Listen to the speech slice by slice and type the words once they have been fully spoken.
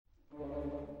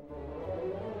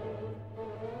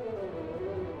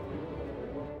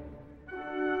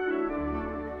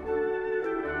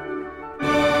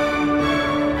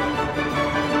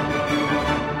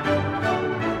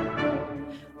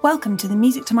Welcome to the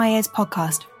Music to My Ears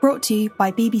podcast, brought to you by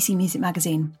BBC Music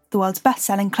Magazine, the world's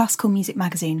best-selling classical music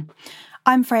magazine.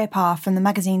 I'm Freya Parr from the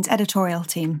magazine's editorial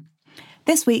team.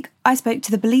 This week, I spoke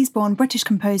to the Belize-born British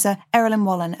composer Erilyn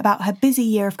Wallen about her busy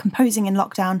year of composing in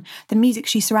lockdown, the music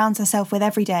she surrounds herself with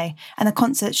every day, and the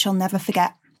concerts she'll never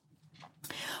forget.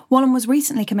 Wallen was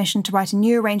recently commissioned to write a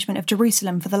new arrangement of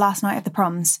Jerusalem for the last night of the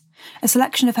Proms. A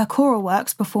selection of her choral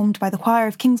works performed by the choir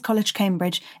of King's College,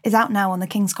 Cambridge, is out now on the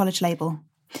King's College label.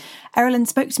 Erilyn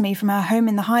spoke to me from her home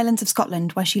in the Highlands of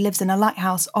Scotland, where she lives in a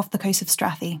lighthouse off the coast of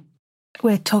Strathy.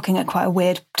 We're talking at quite a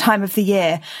weird time of the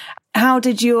year. How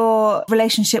did your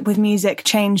relationship with music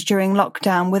change during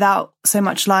lockdown without so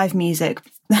much live music?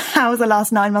 How has the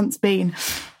last 9 months been?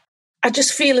 I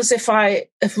just feel as if I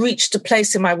have reached a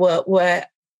place in my work where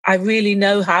I really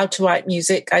know how to write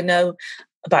music. I know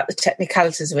about the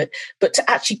technicalities of it, but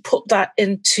to actually put that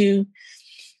into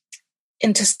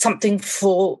something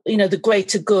for, the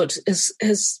greater good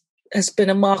has been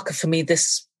a marker for me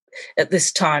at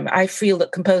this time. I feel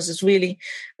that composers really,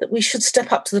 that we should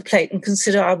step up to the plate and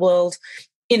consider our world,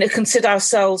 consider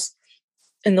ourselves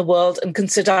in the world and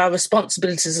consider our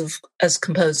responsibilities as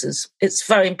composers. It's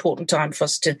a very important time for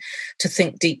us to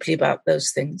think deeply about those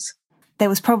things. There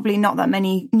was probably not that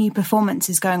many new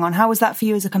performances going on. How was that for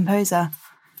you as a composer?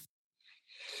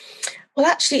 Well,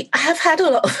 actually, I have had a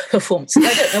lot of performances.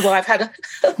 I don't know why I've had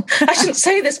I shouldn't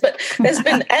say this, but there's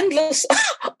been endless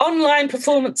online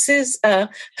performances,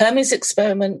 Hermes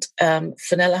Experiment,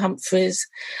 Fenella Humphreys,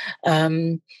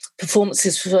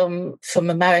 performances from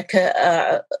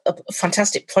America, a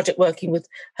fantastic project working with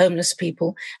homeless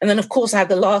people. And then, of course, I had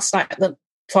the last night at the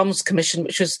Proms Commission,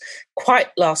 which was quite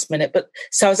last minute. But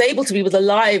so I was able to be with a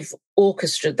live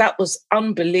orchestra. That was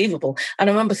unbelievable. And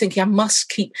I remember thinking, I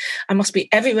must be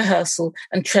every rehearsal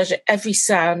and treasure every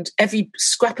sound, every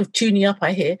scrap of tuning up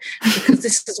I hear, because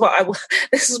this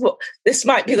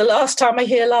might be the last time I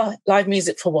hear live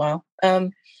music for a while.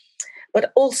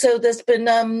 But also there's been,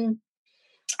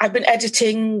 I've been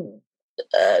editing,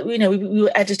 we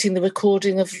were editing the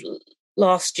recording of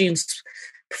last June's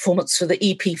performance for the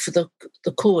EP, for the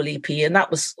choral EP, and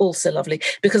that was also lovely,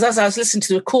 because as I was listening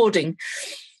to the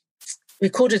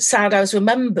recorded sound, I was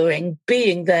remembering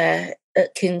being there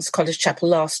at King's College Chapel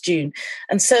last June.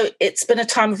 And so it's been a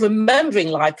time of remembering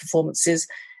live performances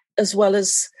as well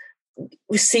as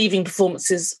receiving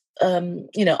performances,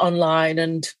 online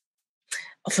and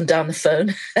often down the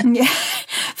phone. Yeah,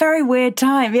 very weird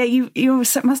time. Yeah, you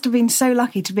must have been so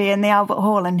lucky to be in the Albert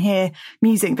Hall and hear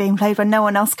music being played when no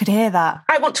one else could hear that.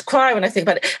 I want to cry when I think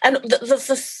about it. And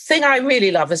the thing I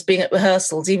really love is being at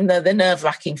rehearsals, even though they're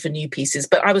nerve-wracking for new pieces.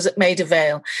 But I was at Maida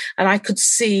Vale and I could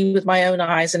see with my own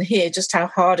eyes and hear just how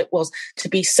hard it was to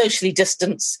be socially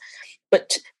distanced,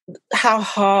 but how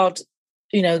hard,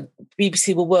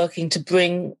 BBC were working to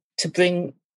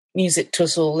bring music to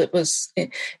us all. It was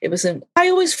I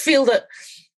always feel that,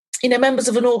 members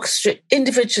of an orchestra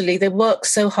individually, they work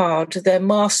so hard, they're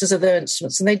masters of their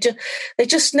instruments, and they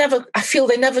just never, I feel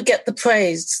they never get the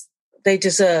praise they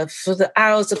deserve for the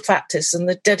hours of practice and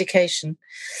the dedication.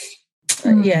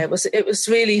 It was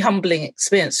really humbling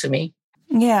experience for me.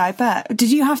 Yeah, I bet.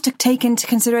 Did you have to take into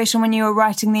consideration when you were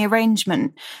writing the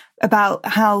arrangement about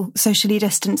how socially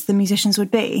distanced the musicians would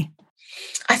be?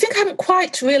 I think I haven't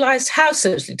quite realised how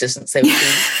socially distanced they would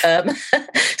be.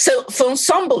 So for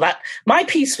ensemble, that my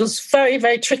piece was very,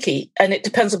 very tricky, and it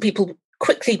depends on people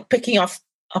quickly picking up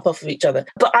off of each other.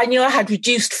 But I knew I had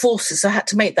reduced forces, so I had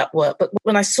to make that work. But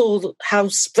when I saw how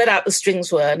spread out the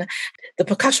strings were, and the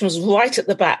percussion was right at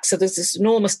the back, so there's this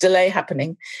enormous delay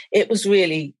happening, it was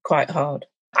really quite hard.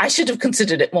 I should have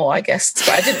considered it more, I guess, but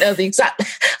I didn't know the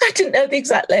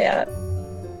exact layout.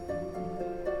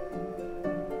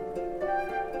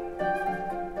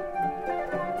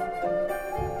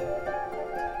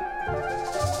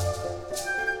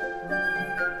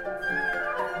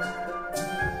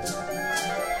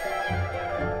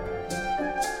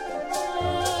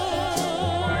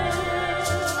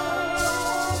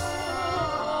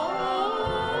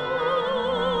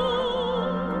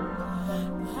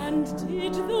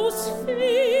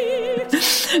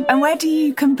 And where do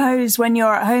you compose when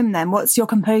you're at home then? What's your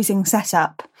composing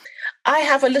setup? I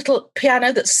have a little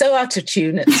piano that's so out of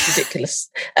tune, it's ridiculous.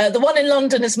 The one in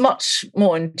London is much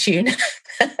more in tune.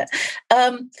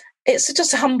 It's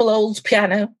just a humble old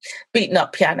piano, beaten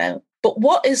up piano. But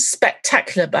what is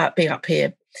spectacular about being up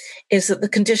here is that the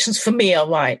conditions for me are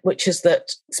right, which is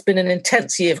that it's been an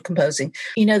intense year of composing.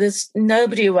 There's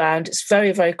nobody around. It's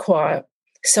very, very quiet.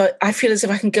 So I feel as if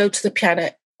I can go to the piano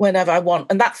whenever I want.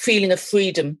 And that feeling of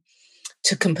freedom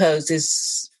to compose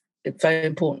is very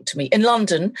important to me. In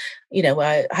London,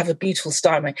 where I have a beautiful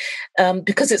style,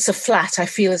 because it's a flat, I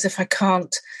feel as if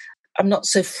I'm not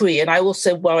so free. And I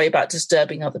also worry about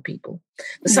disturbing other people.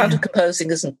 The sound of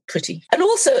composing isn't pretty. And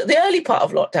also, the early part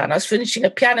of lockdown, I was finishing a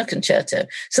piano concerto.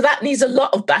 So that needs a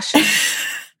lot of bashing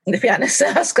in the piano. So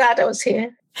I was glad I was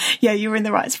here. Yeah, you were in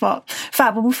the right spot.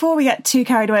 Fab. Well, before we get too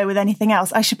carried away with anything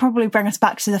else, I should probably bring us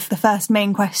back to the first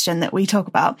main question that we talk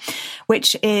about,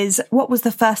 which is, what was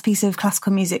the first piece of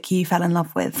classical music you fell in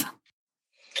love with?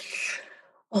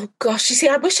 Oh, gosh. You see,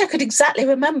 I wish I could exactly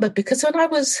remember, because when I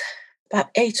was about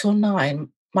 8 or 9,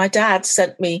 my dad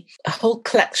sent me a whole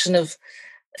collection of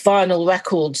vinyl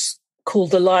records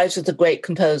called The Lives of the Great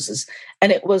Composers.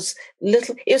 And it was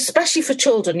especially for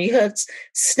children. You heard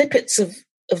snippets of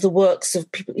the works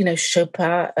of people,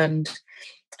 Chopin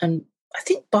and I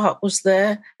think Bach was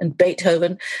there, and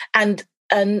Beethoven, and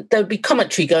there would be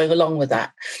commentary going along with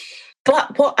that.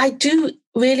 But what I do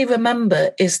really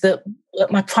remember is that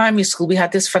at my primary school, we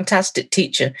had this fantastic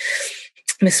teacher,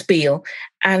 Miss Beale,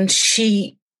 and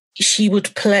she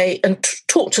would play and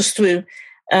talked us through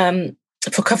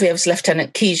Prokofiev's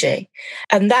Lieutenant Kije.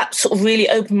 And that sort of really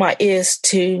opened my ears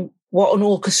to what an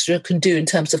orchestra can do in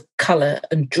terms of colour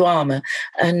and drama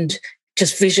and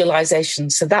just visualisation.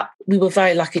 So that we were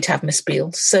very lucky to have Miss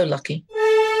Beale, so lucky.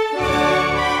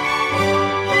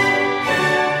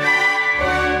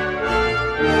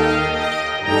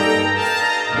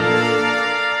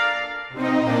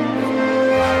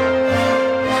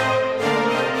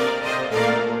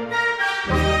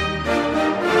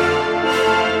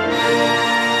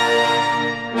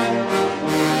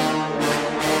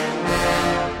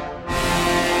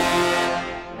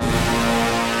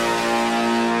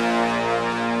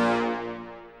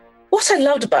 What I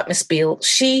loved about Miss Beale,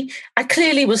 I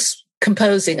clearly was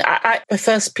composing. My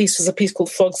first piece was a piece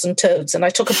called Frogs and Toads, and I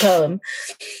took a poem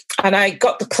and I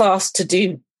got the class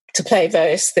to play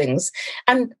various things.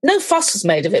 And no fuss was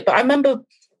made of it, but I remember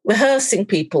rehearsing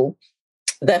people,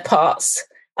 their parts,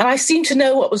 and I seemed to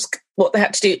know what they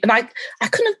had to do. And I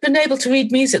couldn't have been able to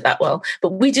read music that well,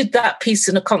 but we did that piece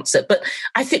in a concert. But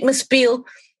I think Miss Beale,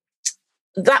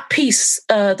 that piece,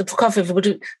 the Prokofiev, would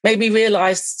have made me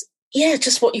realise,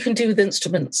 just what you can do with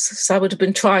instruments. So I would have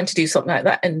been trying to do something like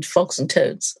that in Frogs and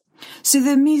Toads. So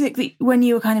the music that, when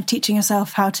you were kind of teaching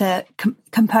yourself how to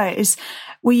compose,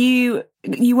 you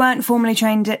weren't formally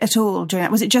trained at all during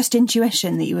that? Was it just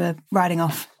intuition that you were riding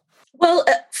off? Well,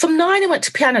 from 9 I went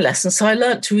to piano lessons, so I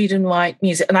learnt to read and write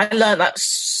music, and I learned that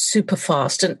super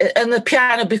fast. And the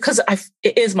piano, because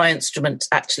it is my instrument,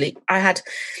 actually, I had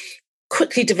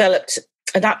quickly developed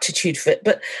an aptitude for it.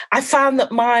 But I found that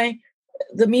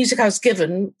the music I was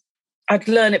given, I'd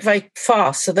learn it very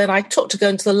fast. So then I took to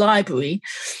going to the library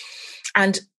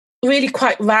and really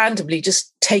quite randomly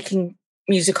just taking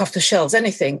music off the shelves,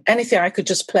 anything I could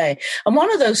just play. And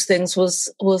one of those things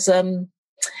was the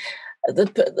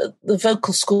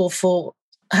vocal score for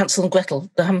Hansel and Gretel,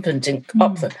 the Humperdinck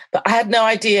opera. But I had no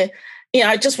idea.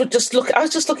 I was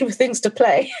just looking for things to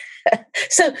play.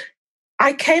 So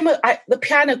the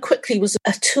piano quickly was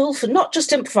a tool for not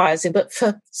just improvising, but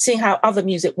for seeing how other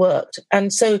music worked.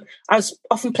 And so I was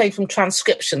often playing from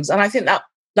transcriptions, and I think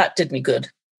that did me good.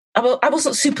 I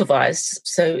wasn't supervised,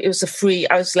 so it was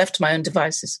I was left to my own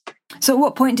devices. So at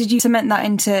what point did you cement that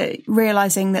into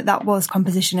realising that was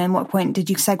composition, and what point did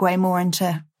you segue more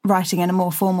into writing in a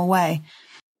more formal way?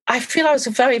 I feel I was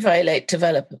a very, very late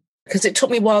developer, because it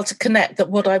took me a while to connect that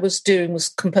what I was doing was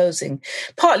composing,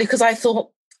 partly because I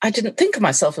thought I didn't think of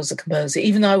myself as a composer,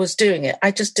 even though I was doing it.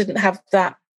 I just didn't have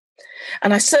that.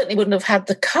 And I certainly wouldn't have had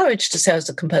the courage to say I was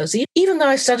a composer. Even though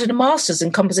I studied a master's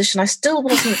in composition, I still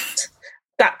wasn't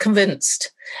that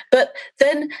convinced. But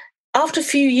then after a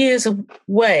few years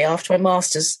away after my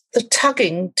master's, the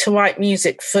tugging to write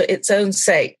music for its own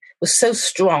sake was so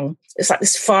strong. It's like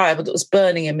this fire that was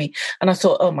burning in me. And I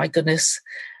thought, oh my goodness,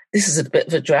 this is a bit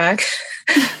of a drag.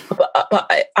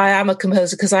 but I am a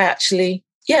composer because I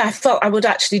felt I would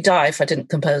actually die if I didn't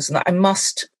compose, and that I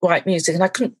must write music. And I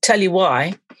couldn't tell you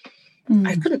why.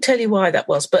 I couldn't tell you why that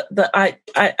was, but that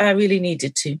I really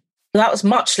needed to. That was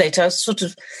much later. I was sort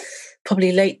of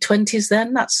probably late 20s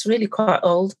then. That's really quite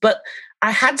old. But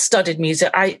I had studied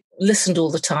music. I listened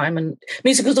all the time, and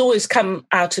music has always come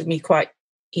out of me quite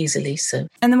easily. So.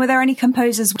 And then were there any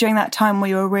composers during that time where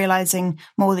you were realising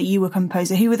more that you were a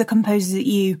composer? Who were the composers that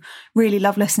you really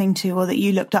loved listening to or that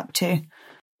you looked up to?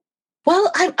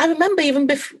 Well, I remember even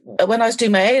when I was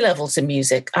doing my A-levels in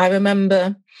music, I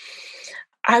remember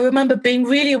being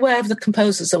really aware of the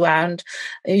composers around,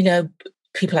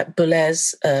 people like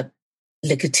Boulez,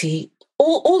 Ligeti,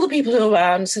 all the people who are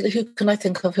around, so who can I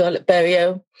think of who are like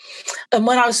Berio? And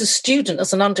when I was a student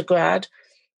as an undergrad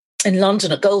in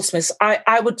London at Goldsmiths,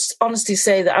 I would honestly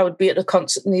say that I would be at a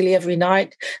concert nearly every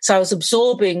night. So I was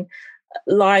absorbing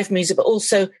live music, but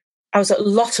also I was at a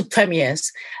lot of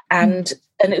premieres, and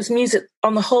it was music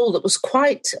on the whole that was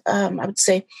quite, I would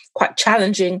say, quite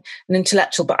challenging and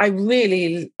intellectual. But I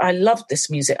loved this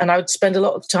music, and I would spend a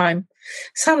lot of time.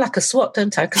 Sound like a SWAT,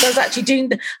 don't I? Because I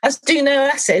was doing no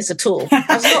essays at all. I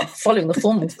was not following the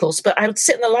formal course, but I would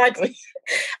sit in the library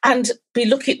and be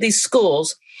looking at these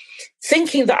scores,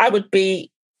 thinking that I would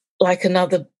be like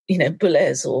another,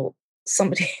 Boulez or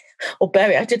somebody, or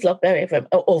Berry. I did love Berry,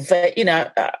 or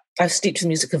I was steeped in the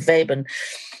music of Webern.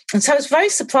 And so I was very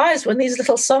surprised when these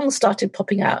little songs started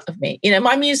popping out of me.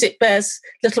 My music bears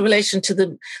little relation to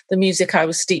the music I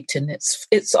was steeped in.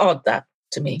 It's odd, that,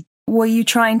 to me. Were you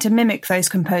trying to mimic those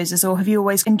composers, or have you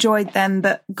always enjoyed them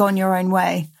but gone your own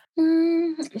way?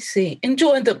 Let me see.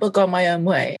 Enjoyed them but gone my own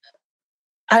way.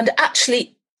 And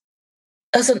actually,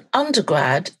 as an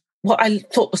undergrad, what I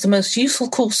thought was the most useful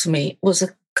course for me was a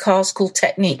class called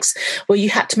Techniques, where you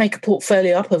had to make a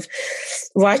portfolio up of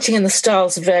writing in the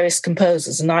styles of various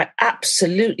composers. And I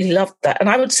absolutely loved that. And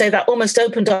I would say that almost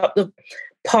opened up the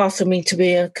path for me to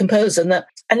be a composer.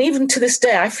 And even to this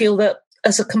day, I feel that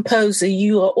as a composer,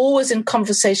 you are always in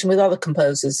conversation with other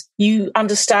composers. You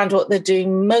understand what they're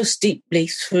doing most deeply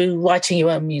through writing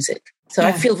your own music. So yeah.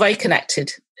 I feel very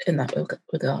connected in that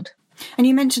regard. And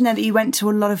you mentioned there that you went to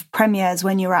a lot of premieres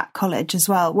when you were at college as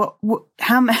well.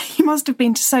 You must have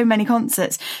been to so many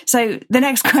concerts. So the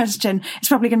next question is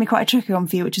probably going to be quite a tricky one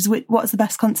for you, which is, what's the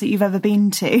best concert you've ever been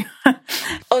to?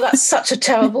 Oh, that's such a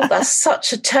terrible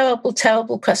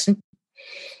question.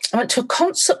 I went to a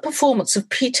concert performance of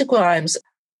Peter Grimes,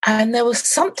 and there was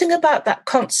something about that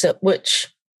concert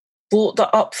which brought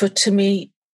the opera to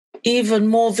me even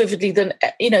more vividly than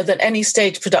any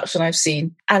stage production I've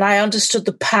seen. And I understood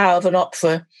the power of an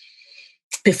opera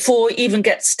before it even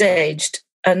gets staged.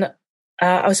 And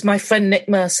I was my friend Nick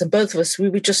Mercer, both of us,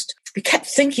 we kept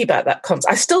thinking about that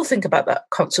concert. I still think about that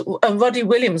concert. And Roddy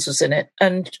Williams was in it.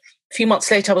 And a few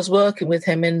months later, I was working with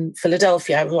him in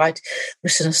Philadelphia. I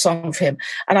written a song for him.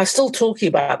 And I was still talking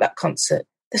about that concert.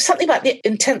 There's something about the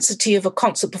intensity of a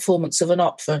concert performance of an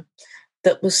opera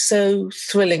that was so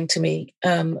thrilling to me.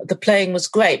 The playing was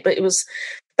great, but it was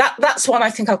that's one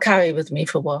I think I'll carry with me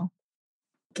for a while.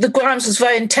 The Grimes was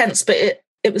very intense, but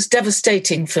it was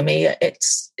devastating for me.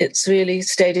 It's really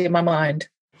stayed in my mind.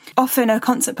 Often a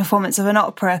concert performance of an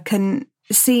opera can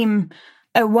seem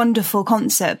a wonderful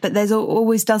concert, but there's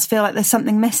always does feel like there's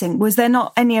something missing. Was there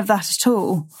not any of that at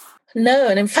all? No,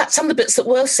 and in fact, some of the bits that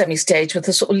were semi-staged were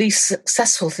the sort of least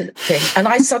successful thing. And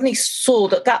I suddenly saw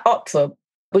that opera,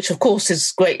 which of course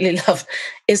is greatly loved,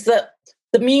 is that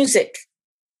the music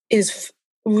is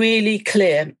really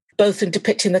clear, both in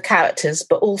depicting the characters,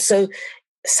 but also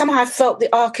somehow I felt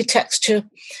the architecture.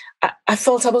 I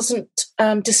felt I wasn't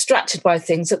distracted by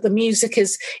things, that the music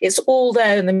it's all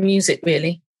there in the music,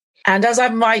 really. And as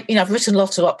I'm writing, I've written a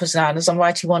lot of operas now, and as I'm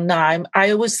writing one now,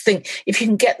 I always think if you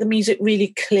can get the music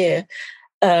really clear,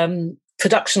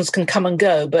 productions can come and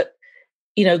go, but,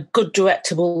 good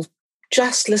director will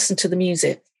just listen to the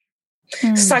music.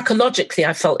 Psychologically,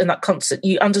 I felt in that concert,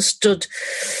 you understood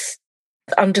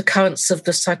the undercurrents of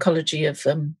the psychology of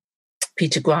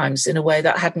Peter Grimes in a way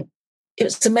that it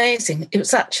was amazing. It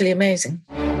was actually amazing.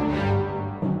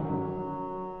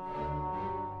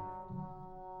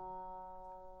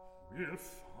 We'll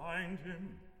find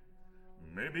him,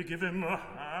 maybe give him a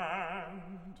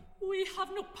hand. We have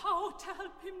no power to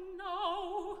help him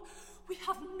now. We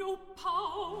have no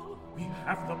power. We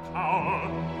have the power.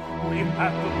 We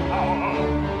have the power.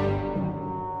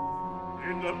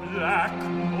 In the black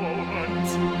moment,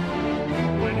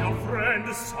 when your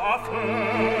friend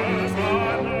suffers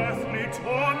unearthly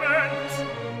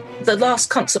torment. The last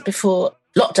concert before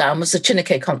lockdown was the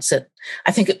Chineke concert,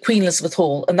 I think at Queen Elizabeth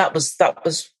Hall, and that was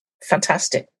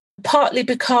fantastic. Partly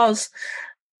because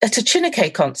at a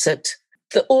Chineke concert,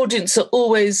 the audience are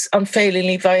always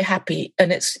unfailingly very happy,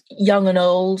 and it's young and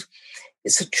old.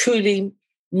 It's a truly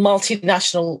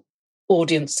multinational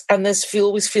audience, and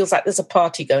always feels like there's a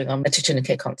party going on at a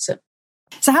Chineke concert.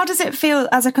 So how does it feel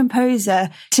as a composer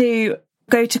to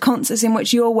go to concerts in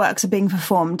which your works are being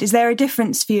performed? Is there a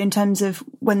difference for you in terms of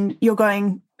when you're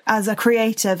going as a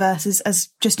creator versus as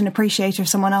just an appreciator of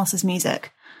someone else's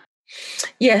music?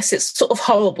 Yes, it's sort of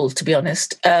horrible, to be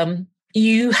honest.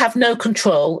 You have no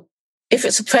control. If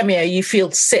it's a premiere, you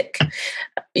feel sick.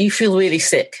 You feel really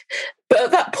sick. But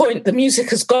at that point, the music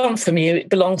has gone from you. It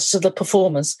belongs to the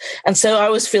performers. And so I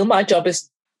always feel my job is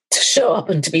to show up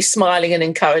and to be smiling and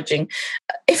encouraging.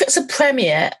 If it's a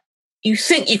premiere, you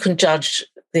think you can judge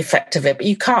the effect of it, but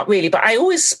you can't really. But I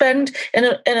always spend in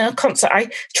a concert, I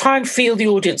try and feel the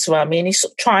audience around me, and you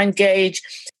sort of try and gauge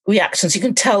reactions. You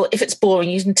can tell if it's boring.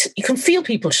 You can feel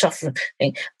people shuffling.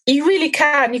 You really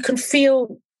can. You can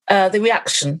feel the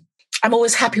reaction. I'm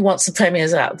always happy once the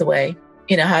premiere's out of the way,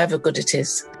 however good it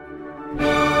is.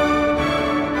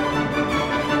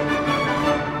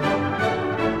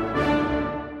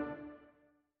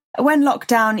 When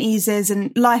lockdown eases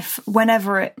and life,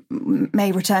 whenever it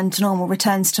may returns to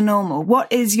normal,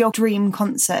 what is your dream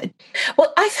concert?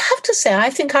 Well, I have to say, I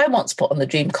think I once put on the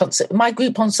dream concert. My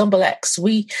group Ensemble X,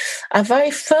 our very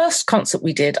first concert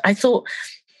we did, I thought,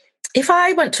 if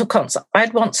I went to a concert,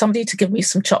 I'd want somebody to give me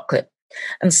some chocolate.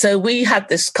 And so we had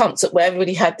this concert where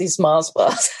everybody had these Mars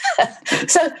bars.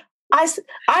 So I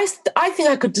think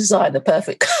I could design the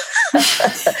perfect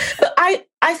but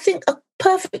I think a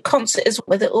perfect concert is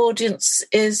where the audience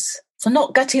is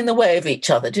not getting in the way of each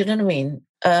other. Do you know what I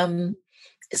mean?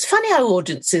 It's funny how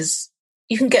audiences,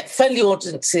 you can get friendly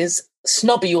audiences,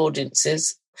 snobby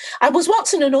audiences. I was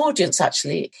once in an audience,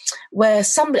 actually, where I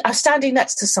was standing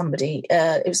next to somebody.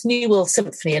 It was New World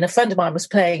Symphony, and a friend of mine was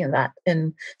playing in that.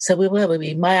 So we were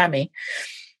in Miami.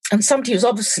 And somebody who's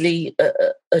obviously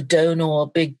a donor or a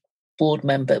big board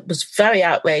member was very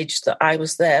outraged that I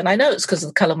was there. And I know it's because of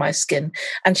the colour of my skin.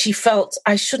 And she felt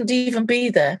I shouldn't even be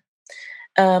there.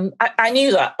 I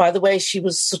knew that by the way she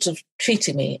was sort of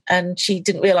treating me, and she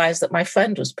didn't realise that my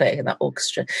friend was playing in that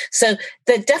orchestra. So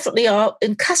there definitely are,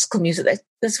 in classical music,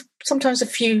 there's sometimes a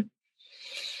few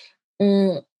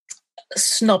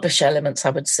snobbish elements, I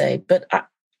would say. But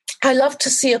I love to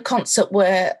see a concert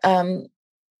where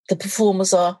the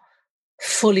performers are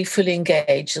fully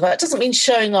engaged. That doesn't mean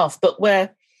showing off, but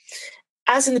where,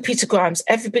 as in the Peter Grimes,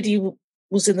 everybody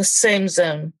was in the same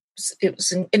zone.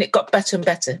 And it got better and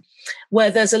better, where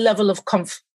there's a level of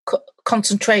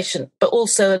concentration, but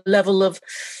also a level of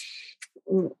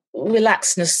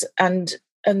relaxedness and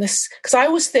this. Because I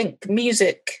always think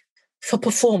music for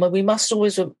performer,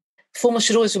 performer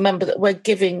should always remember that we're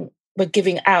giving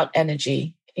out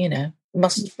energy. We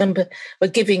must remember we're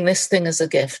giving this thing as a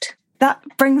gift. That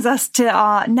brings us to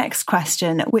our next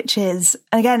question, which is,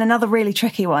 again, another really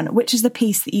tricky one. Which is the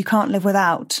piece that you can't live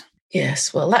without?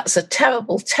 Yes, well, that's a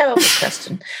terrible, terrible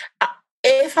question.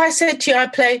 If I said to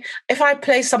you, if I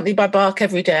play something by Bach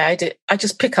every day, I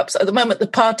just pick up. At the moment, the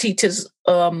partita's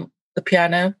the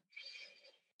piano.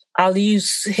 I'll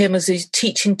use him as a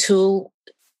teaching tool.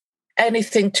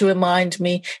 Anything to remind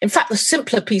me. In fact, the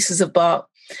simpler pieces of Bach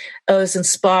are as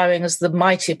inspiring as the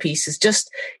mightier pieces, just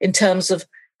in terms of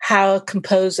how a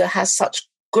composer has such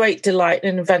great delight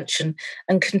and invention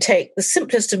and can take the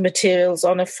simplest of materials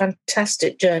on a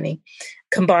fantastic journey,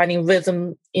 combining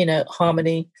rhythm,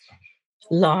 harmony,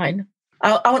 line.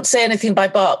 I won't say anything by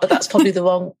Bach, but that's probably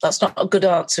that's not a good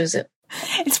answer, is it?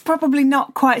 It's probably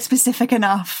not quite specific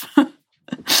enough. I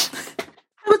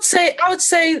would say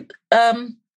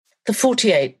the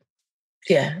 48.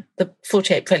 Yeah, the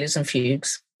 48 Preludes and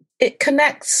Fugues. It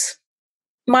connects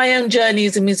my own journey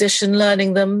as a musician,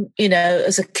 learning them,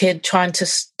 as a kid, trying to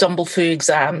stumble through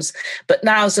exams, but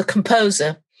now as a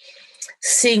composer,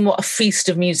 seeing what a feast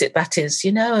of music that is,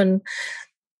 and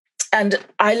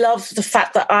I love the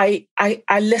fact that I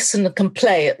listen and can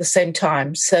play at the same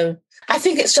time. So I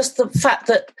think it's just the fact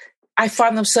that I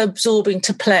find them so absorbing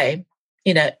to play,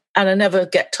 and I never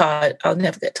get tired. I'll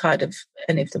never get tired of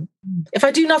any of them. If I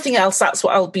do nothing else, that's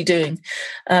what I'll be doing.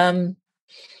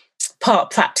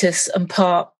 Part practice and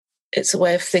part it's a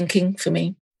way of thinking for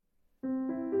me.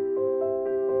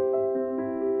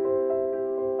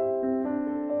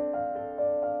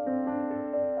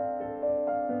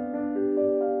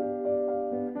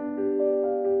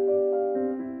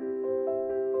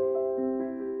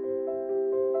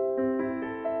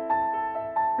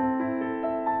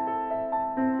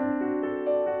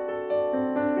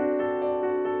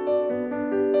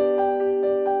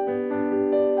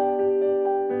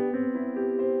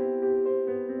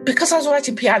 Because I was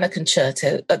writing piano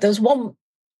concerto, there's one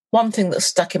thing that's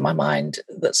stuck in my mind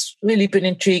that's really been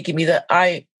intriguing me that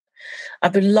I've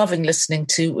been loving listening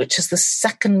to, which is the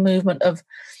second movement of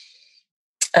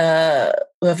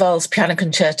Ravel's Piano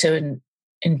Concerto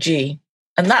in G.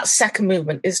 And that second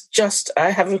movement is just,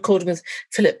 I have a recording with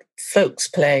Philip Folks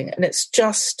playing, and it's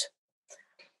just,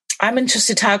 I'm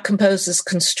interested how composers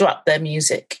construct their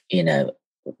music.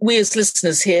 We as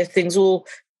listeners hear things all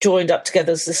joined up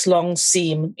together as this long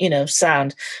seam,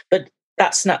 sound, but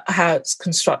that's not how it's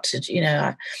constructed,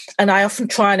 and I often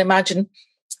try and imagine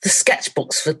the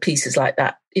sketchbooks for pieces like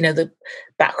that, the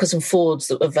backwards and forwards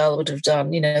that Ravel would have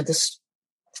done,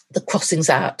 the the crossings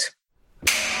out.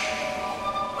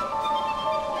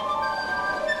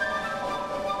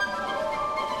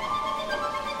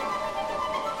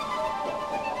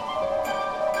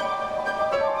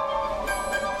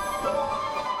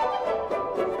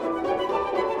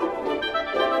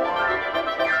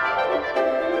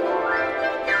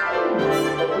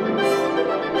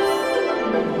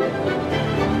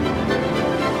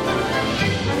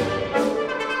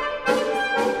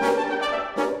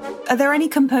 Are there any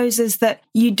composers that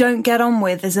you don't get on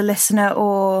with as a listener,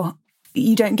 or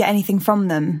you don't get anything from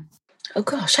them? Oh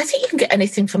gosh, I think you can get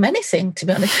anything from anything, to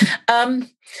be honest.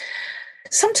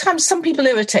 Sometimes some people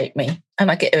irritate me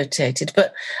and I get irritated,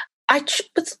 but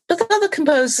with other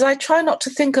composers, I try not to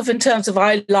think of in terms of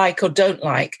I like or don't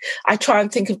like. I try and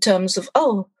think in terms of,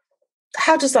 oh,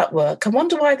 how does that work? I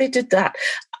wonder why they did that.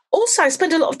 Also, I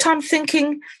spend a lot of time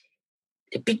thinking,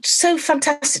 it'd be so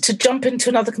fantastic to jump into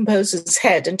another composer's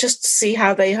head and just see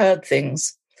how they heard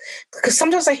things. Because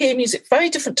sometimes I hear music very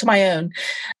different to my own.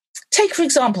 Take, for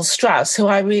example, Strauss, who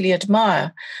I really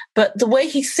admire, but the way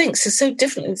he thinks is so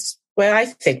different than the way I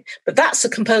think. But that's a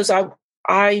composer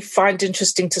I find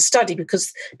interesting to study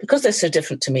because they're so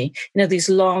different to me. You know, these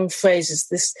long phrases,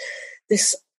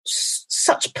 this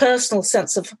such personal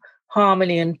sense of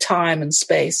harmony and time and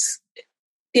space.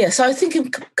 Yeah, so I think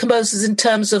of composers in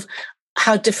terms of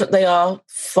how different they are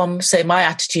from, say, my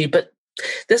attitude. But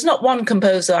there's not one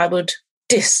composer I would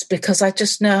diss because I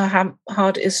just know how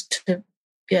hard it is to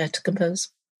compose.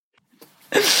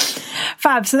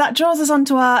 Fab. So that draws us on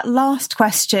to our last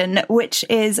question, which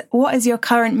is, what is your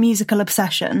current musical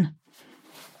obsession?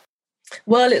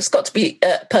 Well, it's got to be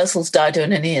Purcell's Dido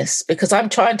and Aeneas, because I'm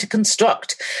trying to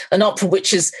construct an opera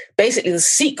which is basically the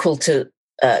sequel to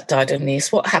Dido and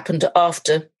Aeneas. What happened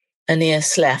after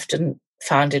Aeneas left and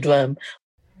founded Rome?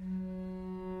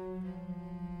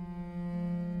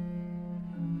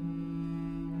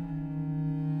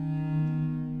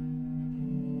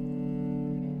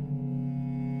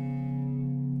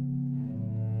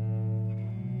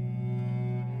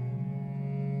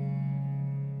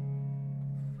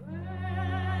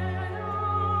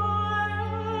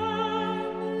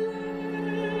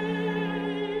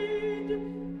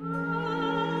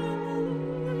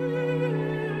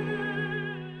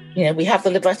 You know, we have the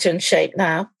libretto in shape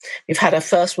now. We've had our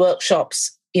first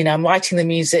workshops. You know, I'm writing the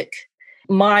music.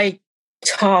 My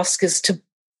task is to,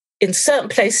 in certain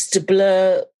places, to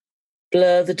blur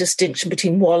the distinction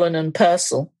between Wallen and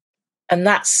Purcell. And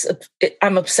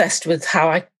I'm obsessed with how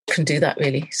I can do that,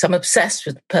 really. So I'm obsessed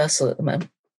with Purcell at the moment.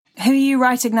 Who are you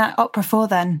writing that opera for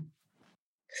then?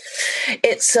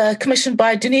 It's commissioned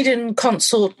by Dunedin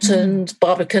Consort and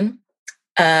Barbican.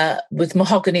 With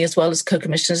Mahogany as well as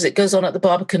co-commissioners. It goes on at the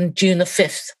Barbican June the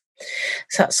 5th.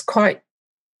 So that's quite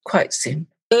soon.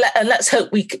 And let's hope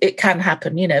it can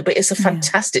happen, you know, but it's a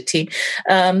fantastic team.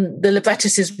 The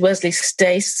librettist is Wesley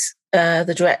Stace.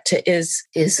 The director is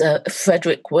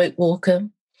Frederick Walker.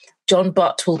 John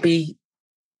Butt will be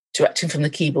directing from the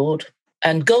keyboard.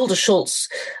 And Golda Schultz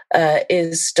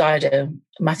is Dido.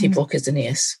 Matthew Brook is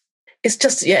Aeneas. It's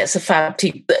just, it's a fab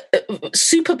team.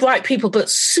 Super bright people, but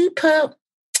super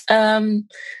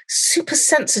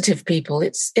sensitive people.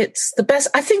 It's the best.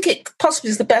 I think it possibly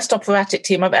is the best operatic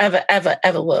team I've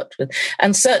ever worked with.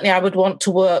 And certainly I would want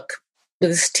to work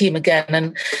with this team again.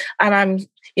 And I'm,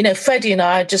 you know, Freddie and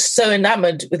I are just so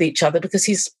enamored with each other because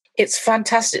it's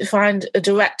fantastic to find a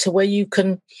director where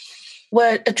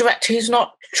a director who's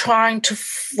not trying to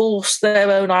force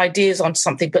their own ideas on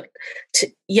something, but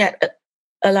to yet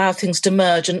allow things to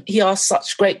merge. And he asked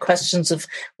such great questions of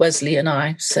Wesley and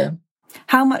I. So,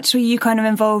 how much were you kind of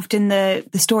involved in the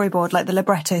storyboard, like the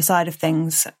libretto side of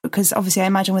things? Because obviously, I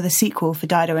imagine with a sequel for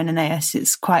Dido and Aeneas,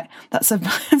 it's quite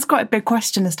a big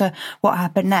question as to what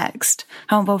happened next.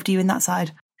 How involved are you in that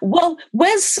side? Well,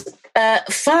 Wes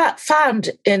found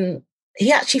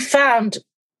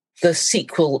the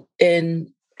sequel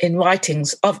in the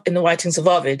writings of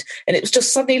Ovid, and it was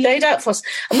just suddenly laid out for us.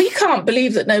 And we can't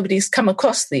believe that nobody's come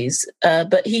across these,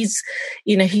 but he's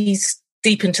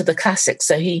deep into the classics,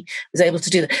 so he was able to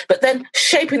do that. But then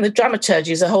shaping the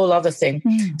dramaturgy is a whole other thing.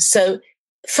 So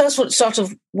first of all, it started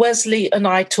with Wesley and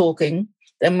I talking,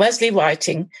 then Wesley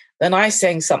writing, then I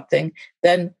saying something,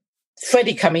 then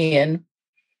Freddie coming in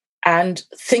and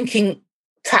thinking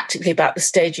practically about the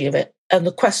staging of it. And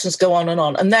the questions go on.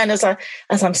 And then as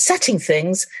I'm setting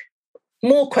things,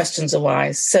 more questions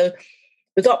arise. So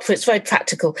with opera, it's very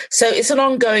practical. So it's an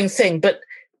ongoing thing. But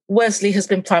Wesley has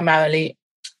been primarily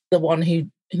the one who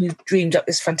dreamed up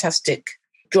this fantastic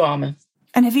drama.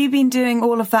 And have you been doing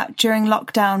all of that during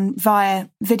lockdown via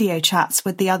video chats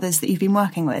with the others that you've been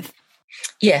working with?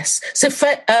 Yes. So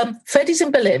Freddie's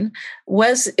in Berlin.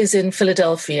 Wes is in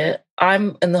Philadelphia.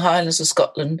 I'm in the Highlands of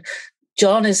Scotland.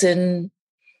 John is in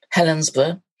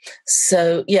Helensburgh.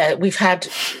 So yeah,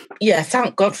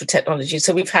 thank God for technology.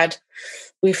 So we've had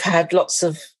lots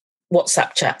of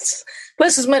WhatsApp chats.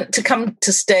 Wes was meant to come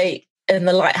to stay in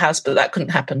the lighthouse, but that couldn't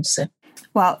happen. So.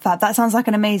 Well, that sounds like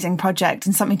an amazing project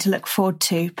and something to look forward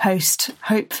to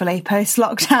hopefully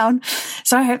post-lockdown.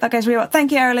 So I hope that goes really well.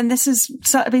 Thank you, Erilyn. This has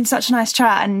been such a nice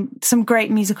chat and some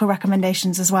great musical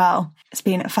recommendations as well. It's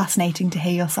been fascinating to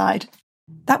hear your side.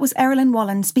 That was Erilyn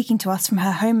Wallen speaking to us from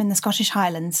her home in the Scottish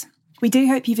Highlands. We do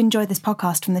hope you've enjoyed this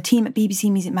podcast from the team at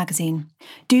BBC Music Magazine.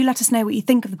 Do let us know what you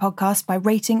think of the podcast by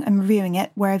rating and reviewing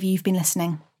it wherever you've been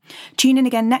listening. Tune in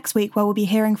again next week where we'll be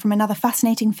hearing from another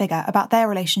fascinating figure about their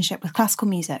relationship with classical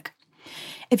music.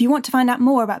 If you want to find out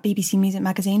more about BBC Music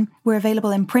Magazine, we're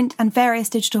available in print and various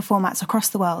digital formats across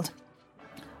the world.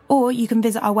 Or you can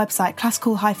visit our website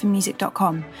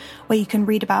classical-music.com, where you can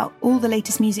read about all the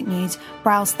latest music news,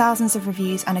 browse thousands of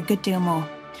reviews and a good deal more.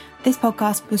 This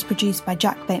podcast was produced by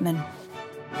Jack Bateman.